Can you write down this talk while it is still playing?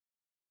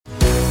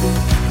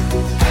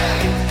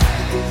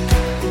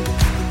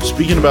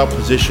Speaking about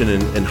position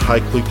and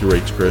high click-through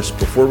rates, Chris,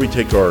 before we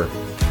take our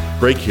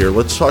break here,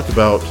 let's talk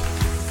about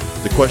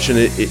the question,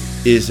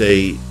 is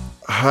a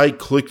high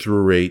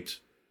click-through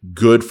rate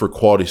good for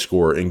quality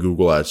score in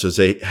Google Ads? Does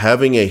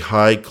having a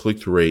high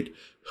click-through rate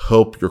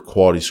help your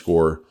quality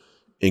score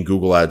in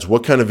Google Ads?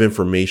 What kind of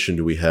information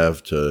do we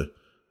have to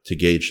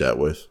gauge that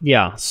with?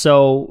 Yeah,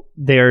 so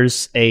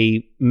there's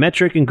a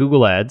metric in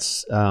Google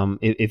Ads.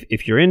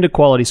 If you're into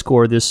quality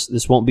score,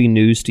 this won't be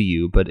news to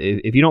you. But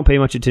if you don't pay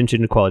much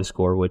attention to quality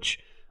score, which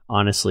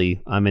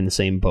honestly, I'm in the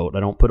same boat. I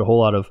don't put a whole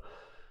lot of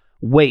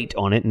weight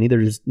on it.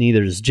 Neither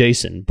does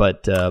Jason.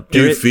 But do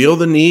you feel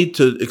the need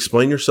to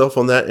explain yourself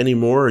on that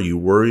anymore? Are you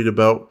worried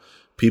about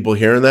people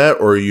hearing that,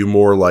 or are you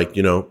more like,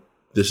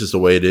 this is the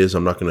way it is,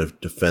 I'm not going to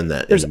defend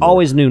that There's anymore?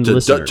 Always new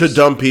listeners. To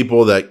dumb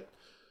people that...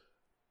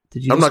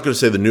 I'm not going to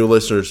say the new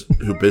listeners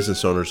who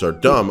business owners are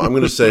dumb. I'm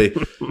going to say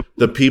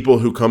the people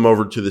who come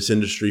over to this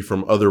industry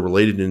from other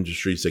related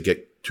industries that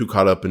get too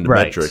caught up into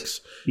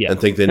metrics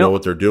and think they know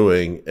what they're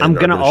doing. And I'm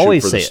going to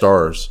always say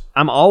stars.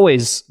 I'm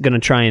always going to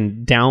try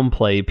and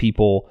downplay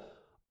people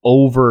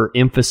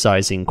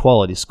overemphasizing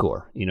quality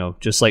score.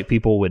 Just like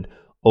people would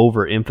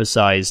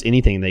overemphasize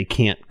anything they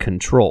can't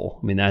control.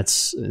 I mean,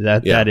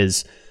 that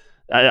is.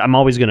 I'm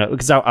always going to,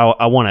 because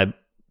I want to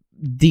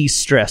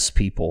de-stress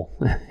people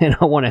and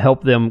I want to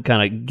help them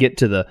kind of get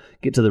to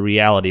the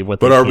reality of what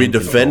they But are we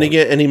defending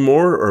it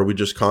anymore, or are we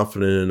just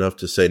confident enough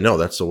to say, no,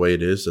 that's the way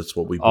it is, that's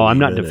what we believe I'm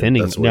not in,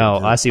 defending. No,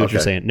 I see what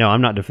you're saying. No,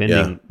 I'm not defending.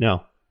 Yeah.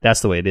 No,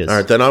 that's the way it is. All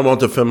right, then I won't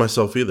defend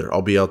myself either.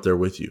 I'll be out there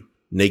with you,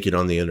 naked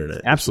on the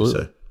internet.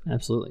 Absolutely.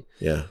 Absolutely.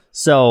 Yeah.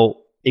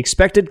 So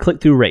expected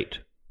click-through rate,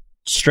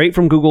 straight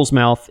from Google's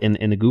mouth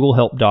in the Google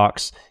Help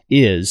docs,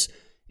 is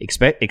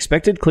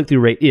expected click-through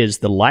rate is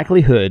the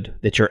likelihood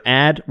that your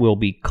ad will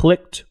be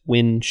clicked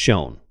when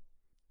shown.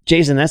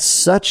 Jason, that's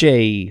such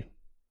a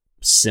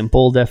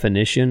simple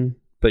definition,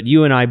 but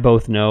you and I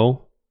both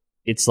know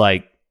it's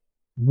like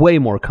way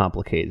more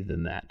complicated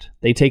than that.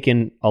 They take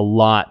in a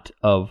lot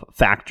of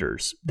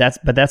factors.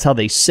 That's how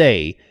they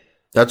say.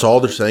 That's all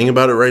they're saying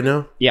about it right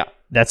now? Yeah.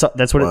 That's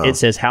what it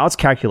says, how it's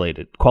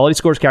calculated. Quality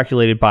score is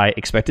calculated by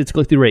expected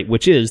click-through rate,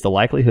 which is the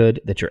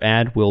likelihood that your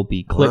ad will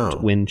be clicked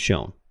when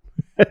shown.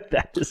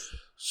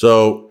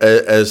 So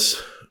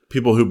as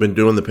people who've been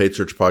doing the Paid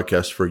Search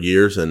podcast for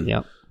years,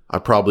 and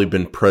I've probably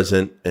been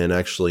present and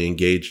actually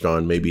engaged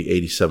on maybe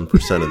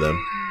 87% of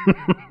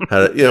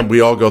them. We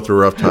all go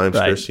through rough times,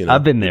 right. Chris.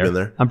 I've been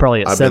there. I'm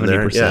probably at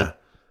 70%. Yeah.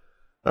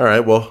 All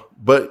right. Well,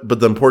 but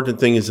the important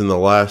thing is in the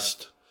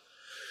last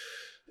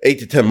 8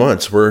 to 10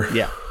 months,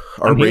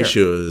 our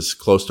ratio is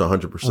close to 100%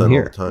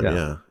 all the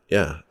time.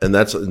 Yeah. And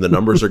the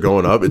numbers are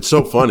going up. It's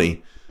so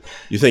funny.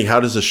 You think,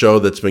 how does a show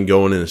that's been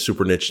going in a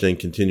super niche thing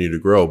continue to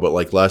grow? But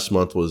like last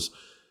month was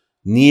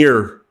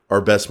near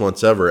our best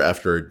months ever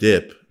after a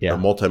dip, a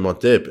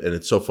multi-month dip. And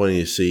it's so funny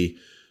to see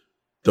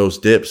those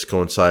dips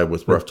coincide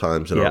with rough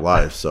times in our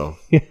lives. So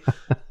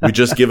we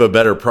just give a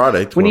better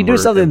product when you do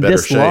something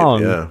this shape.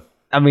 long. Yeah.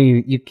 I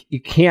mean,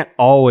 you can't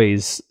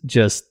always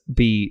just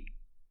be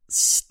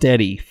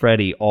steady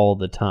Freddy all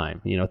the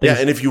time.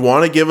 And if you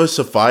want to give us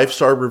a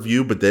 5-star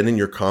review, but then in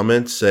your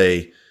comments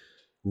say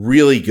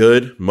really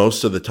good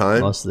most of the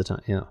time,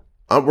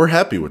 we're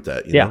happy with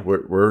that.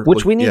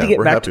 We need to get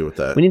back happy with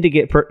that. We need to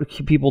get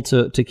people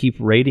to keep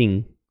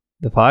rating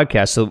the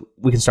podcast so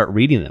we can start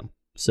reading them.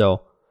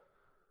 So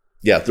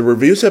the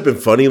reviews have been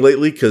funny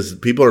lately because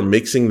people are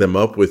mixing them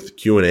up with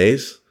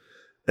Q&As.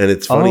 And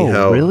it's funny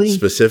how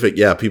specific.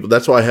 Yeah, people.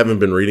 That's why I haven't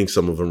been reading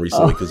some of them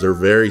recently, because they're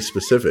very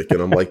specific.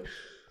 And I'm like,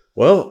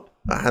 well,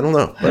 I don't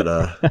know,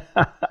 but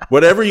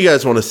whatever you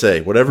guys want to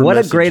say, whatever. What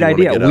a great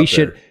idea!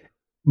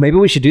 Maybe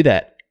we should do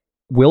that.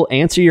 We'll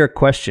answer your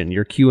question,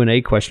 your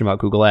Q&A question about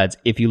Google Ads,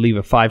 if you leave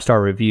a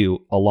 5-star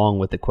review along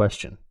with the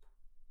question,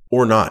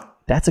 or not.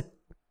 That's a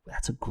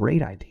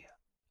great idea.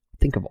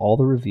 Think of all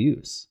the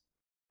reviews.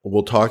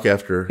 We'll talk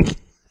after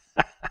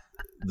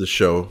the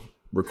show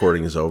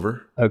recording is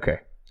over. Okay.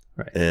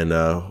 Right. And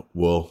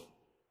we'll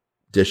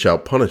dish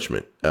out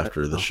punishment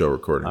after the show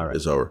recording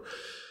is over.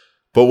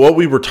 But what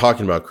we were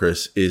talking about,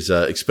 Chris, is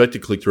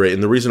expected click-through rate.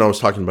 And the reason I was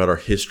talking about our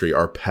history,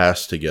 our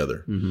past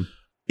together,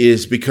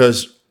 is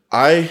because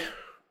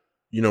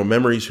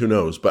memories, who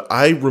knows? But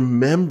I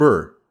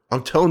remember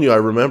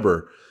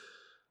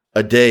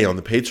a day on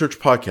the Paid Search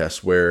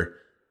podcast where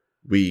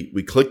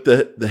we clicked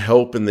the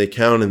help in the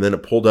account, and then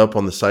it pulled up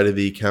on the side of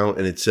the account,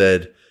 and it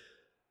said,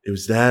 it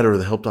was that or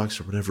the help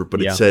docs or whatever,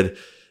 but it said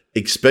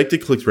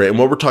expected click-through rate. And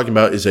what we're talking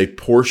about is a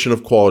portion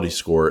of quality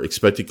score,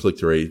 expected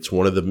click-through rate. It's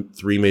one of the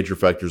 3 major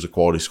factors of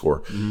quality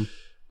score.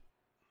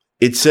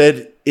 It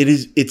said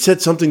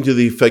something to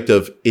the effect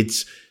of,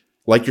 it's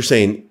like you're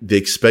saying, the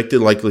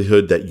expected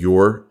likelihood that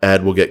your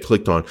ad will get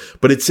clicked on.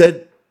 But it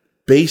said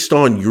based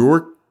on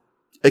your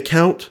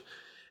account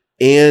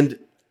and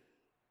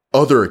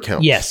other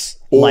accounts. Yes.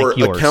 Or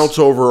like accounts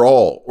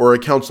overall, or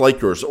accounts like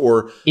yours,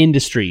 or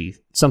industry,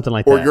 something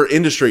like that. Or your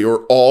industry,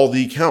 or all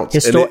the accounts.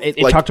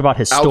 It talked about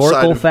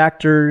historical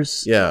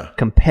factors,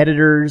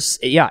 competitors.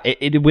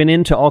 It went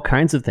into all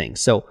kinds of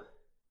things. So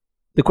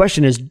the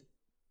question is,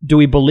 Do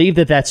we believe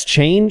that that's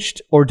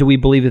changed, or do we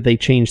believe that they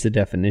changed the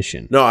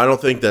definition? No, I don't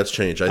think that's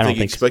changed. I think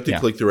expected so.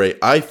 click-through rate,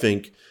 I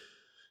think,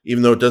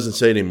 even though it doesn't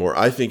say it anymore,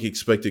 I think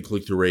expected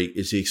click-through rate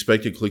is the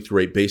expected click-through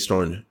rate based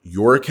on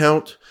your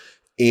account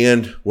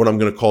and what I'm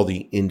going to call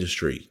the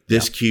industry.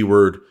 This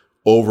keyword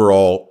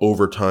overall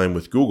over time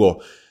with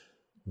Google.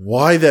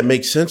 Why that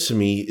makes sense to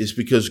me is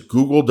because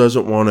Google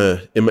doesn't want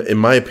to, in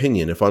my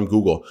opinion, if I'm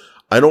Google,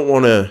 I don't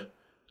want to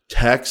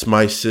tax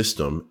my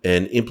system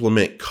and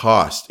introduce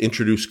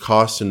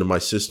costs into my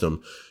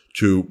system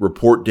to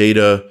report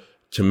data,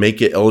 to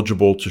make it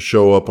eligible to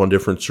show up on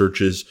different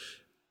searches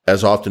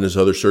as often as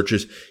other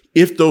searches.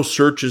 If those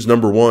searches,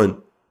 number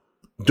one,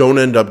 don't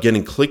end up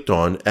getting clicked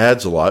on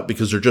ads a lot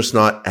because they're just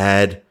not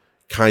ad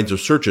kinds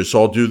of searches.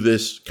 So I'll do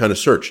this kind of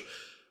search.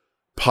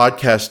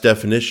 Podcast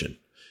definition.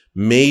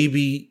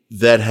 Maybe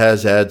that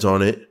has ads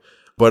on it,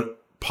 but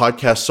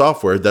podcast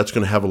software, that's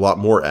going to have a lot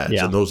more ads,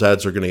 and those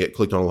ads are going to get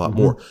clicked on a lot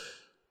more.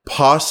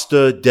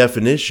 Pasta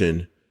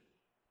definition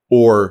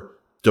or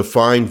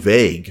define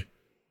vague,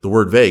 the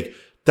word vague,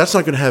 that's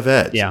not going to have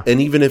ads. Yeah.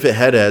 And even if it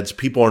had ads,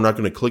 people are not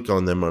going to click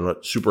on them on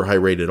a super high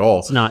rate at all.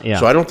 It's not,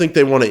 So I don't think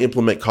they want to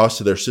implement cost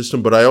to their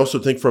system, but I also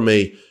think from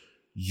a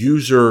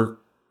user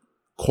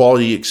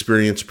quality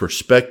experience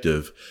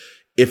perspective,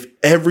 if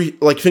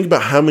think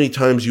about how many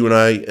times you and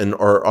I and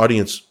our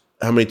audience,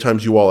 how many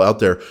times you all out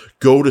there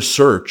go to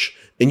search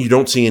and you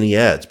don't see any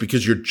ads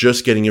because you're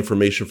just getting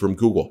information from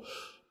Google.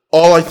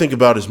 All I think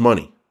about is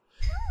money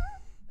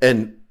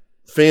and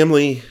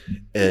family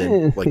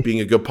and like being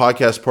a good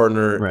podcast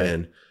partner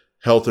and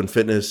health and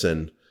fitness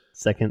and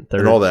second,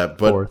 third, and all that.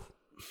 But fourth.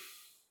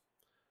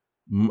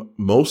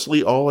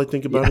 Mostly all I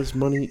think about is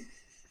money.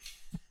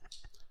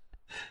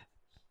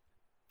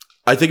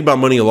 I think about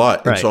money a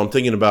lot. And so I'm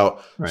thinking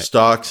about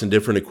stocks and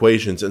different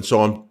equations. And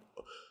so I'm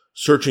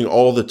searching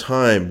all the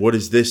time. What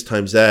is this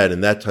times that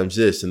and that times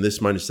this and this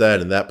minus that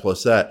and that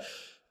plus that?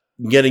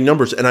 Getting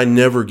numbers. And I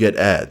never get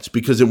ads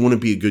because it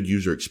wouldn't be a good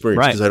user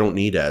experience because I don't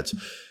need ads.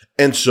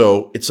 And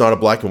so it's not a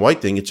black and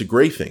white thing. It's a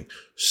gray thing.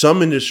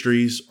 Some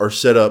industries are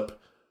set up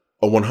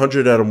a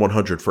 100 out of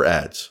 100 for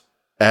ads.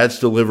 Ads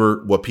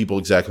deliver what people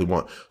exactly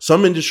want.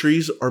 Some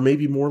industries are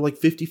maybe more like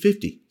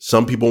 50-50.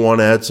 Some people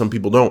want ads, some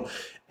people don't.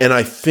 And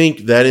I think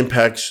that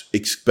impacts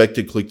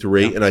expected click-through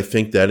rate, and I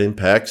think that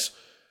impacts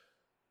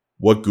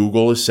what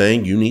Google is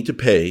saying you need to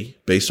pay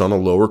based on a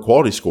lower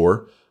quality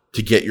score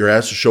to get your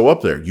ads to show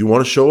up there. You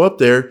want to show up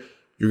there,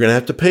 you're going to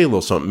have to pay a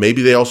little something.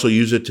 Maybe they also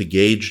use it to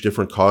gauge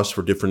different costs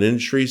for different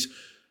industries.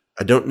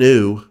 I don't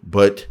know,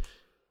 but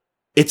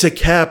it's a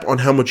cap on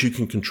how much you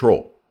can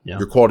control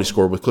your quality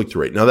score with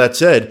click-through rate. Now, that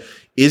said,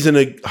 isn't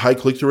a high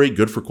click-through rate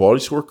good for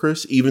quality score,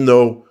 Chris? Even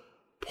though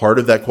part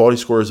of that quality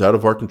score is out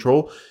of our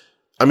control?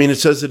 I mean, it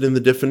says it in the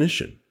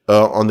definition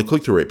on the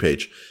click-through rate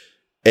page.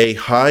 A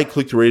high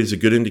click-through rate is a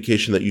good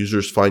indication that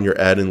users find your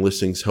ad and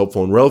listings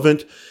helpful and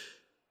relevant.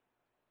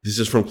 This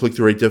is from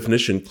click-through rate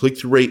definition.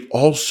 Click-through rate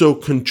also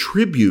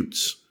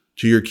contributes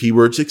to your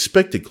keyword's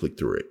expected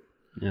click-through rate.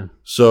 Yeah.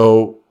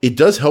 So it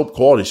does help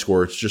quality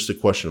score. It's just a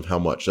question of how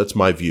much. That's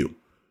my view.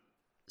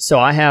 So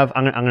I'm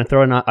going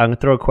to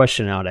throw a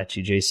question out at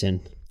you,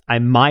 Jason. I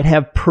might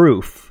have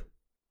proof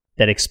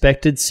that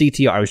expected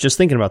CTR, I was just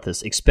thinking about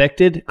this,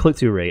 expected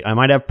click-through rate, I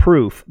might have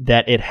proof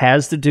that it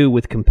has to do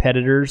with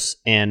competitors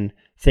and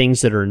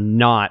things that are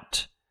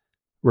not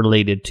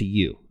related to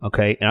you,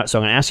 okay? So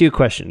I'm going to ask you a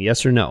question,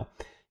 yes or no.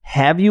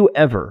 Have you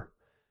ever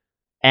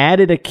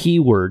added a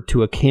keyword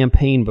to a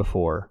campaign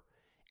before,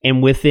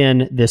 and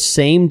within the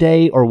same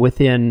day or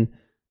within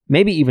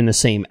maybe even the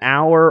same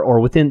hour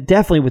or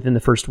definitely within the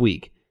first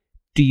week,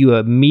 do you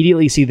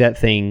immediately see that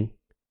thing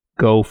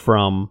go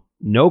from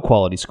no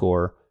quality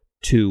score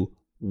to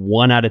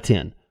 1 out of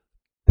 10.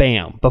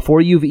 Bam.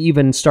 Before you've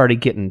even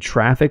started getting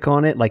traffic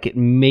on it, like it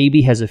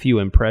maybe has a few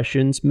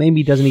impressions,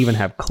 maybe doesn't even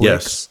have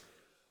clicks.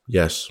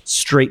 Yes.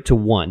 Straight to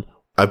 1.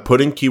 I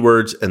put in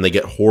keywords and they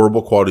get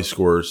horrible quality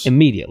scores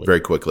immediately. Very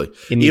quickly.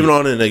 Even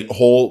on a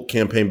whole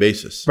campaign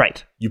basis.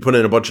 Right. You put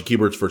in a bunch of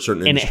keywords for a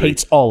certain industry. And it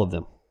hates all of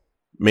them.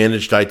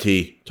 Managed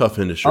IT, tough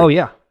industry. Oh,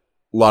 yeah.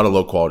 A lot of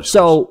low quality scores.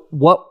 So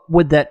what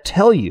would that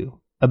tell you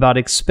about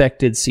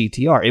expected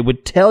CTR? It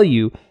would tell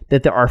you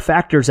that there are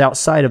factors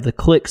outside of the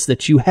clicks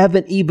that you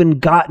haven't even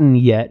gotten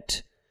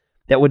yet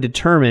that would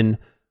determine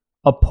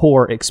a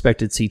poor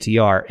expected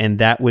CTR, and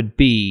that would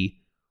be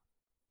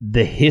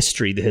the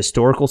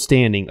historical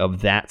standing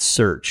of that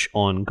search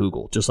on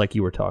Google, just like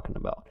you were talking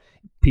about.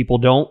 People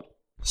don't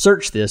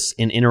search this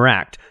and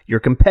interact. Your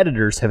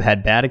competitors have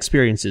had bad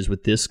experiences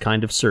with this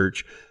kind of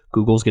search.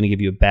 Google's going to give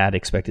you a bad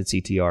expected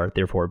CTR,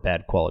 therefore a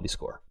bad quality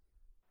score.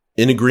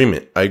 In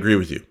agreement. I agree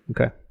with you.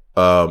 Okay.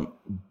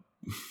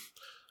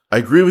 I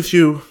agree with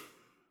you,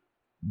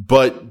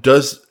 but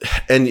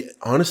and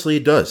honestly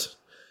it does.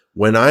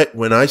 When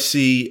I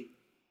see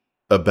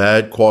a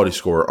bad quality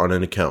score on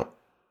an account,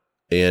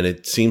 and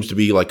it seems to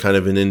be like kind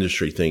of an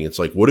industry thing, it's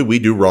like, what did we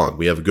do wrong?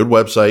 We have a good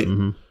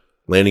website,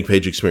 landing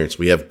page experience.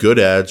 We have good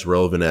ads,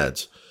 relevant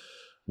ads.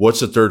 What's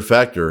the third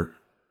factor?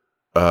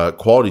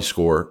 Quality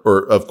score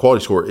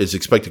is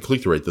expected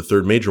click-through rate, the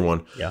third major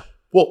one. Yeah.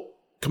 Well,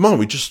 come on,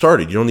 we just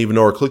started. You don't even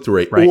know our click-through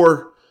rate. Right.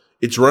 Or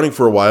it's running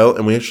for a while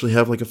and we actually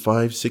have like a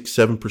 5, 6,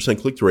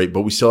 7% click-through rate,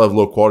 but we still have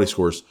low quality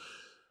scores.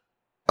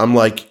 I'm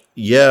like,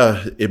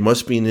 yeah, it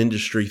must be an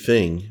industry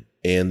thing,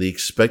 and the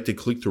expected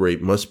click-through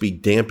rate must be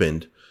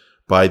dampened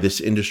by this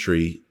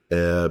industry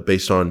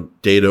based on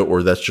data,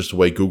 or that's just the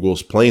way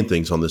Google's playing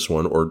things on this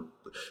one or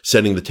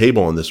setting the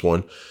table on this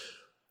one.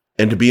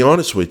 And to be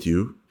honest with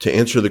you, to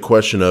answer the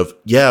question of,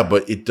 yeah,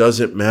 but it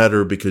doesn't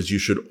matter because you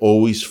should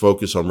always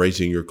focus on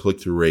raising your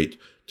click-through rate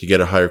to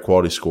get a higher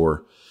quality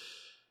score.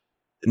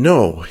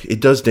 No, it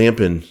does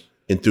dampen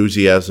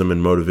enthusiasm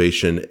and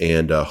motivation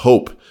and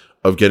hope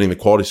of getting the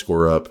quality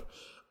score up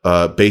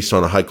based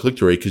on a high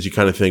click-through rate, because you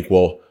kind of think,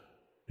 well,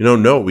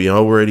 no, we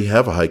already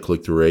have a high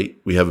click-through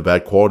rate. We have a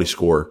bad quality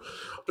score.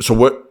 So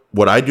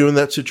what I do in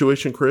that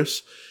situation,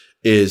 Chris,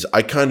 is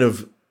I kind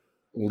of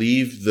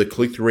leave the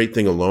click-through rate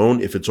thing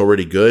alone if it's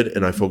already good,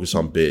 and I focus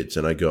on bids,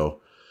 and I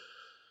go,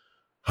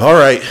 all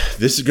right,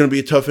 this is going to be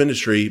a tough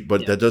industry,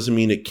 but that doesn't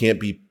mean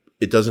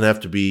it doesn't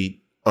have to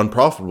be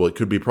unprofitable. It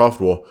could be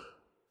profitable.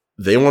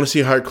 They want to see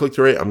a higher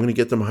click-through rate. I'm going to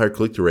get them a higher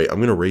click-through rate. I'm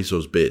going to raise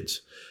those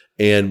bids.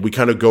 And we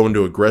kind of go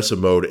into aggressive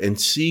mode and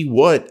see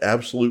what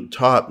absolute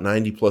top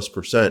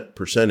 90+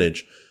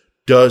 percentage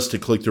does to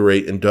click-through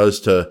rate and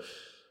does to,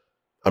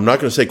 I'm not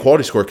going to say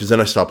quality score because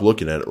then I stop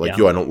looking at it. Like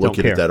I don't look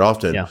at it that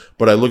often,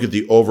 but I look at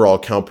the overall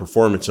account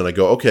performance and I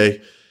go,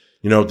 okay,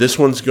 this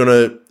one's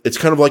it's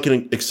kind of like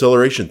an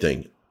acceleration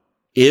thing.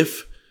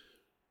 If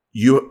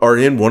you are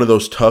in one of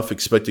those tough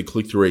expected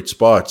click-through rate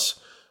spots,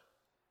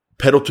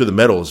 pedal to the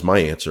metal is my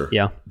answer.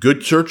 Yeah.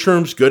 Good search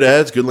terms, good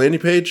ads, good landing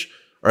page.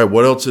 All right,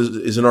 what else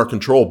is in our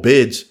control?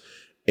 Bids.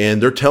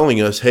 And they're telling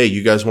us, hey,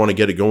 you guys want to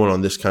get it going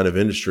on this kind of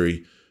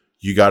industry,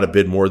 you got to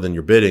bid more than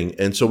you're bidding.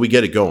 And so we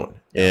get it going.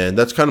 And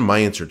that's kind of my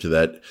answer to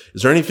that.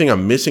 Is there anything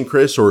I'm missing,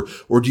 Chris? Or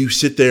do you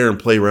sit there and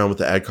play around with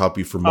the ad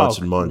copy for months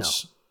and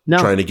months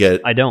trying to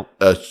get I don't.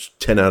 a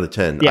 10 out of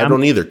 10? Yeah, I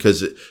don't either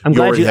because you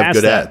already have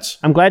good ads.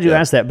 I'm glad you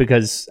asked that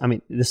because, I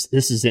mean, this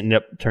is ended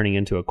up turning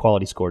into a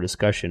quality score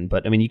discussion.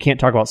 But, I mean, you can't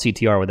talk about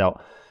CTR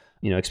without,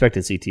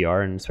 expected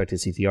CTR, and expected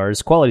CTR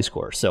is quality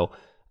score. So,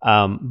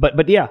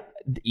 but yeah,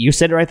 you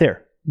said it right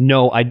there.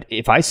 No,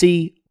 if I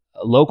see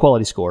a low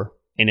quality score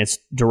and it's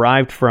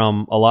derived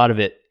from a lot of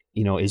it,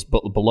 is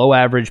below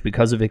average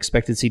because of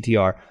expected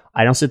CTR,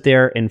 I don't sit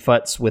there and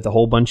futz with a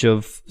whole bunch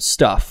of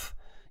stuff,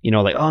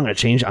 like, I'm going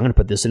to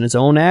put this in its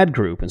own ad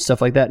group and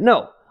stuff like that.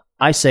 No,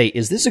 I say,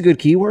 is this a good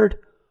keyword?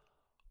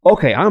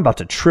 Okay, I'm about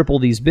to triple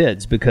these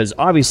bids because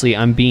obviously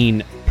I'm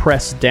being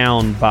pressed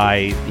down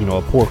by,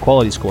 a poor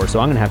quality score. So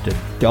I'm going to have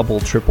to double,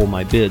 triple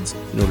my bids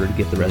in order to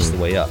get the rest of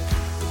the way up.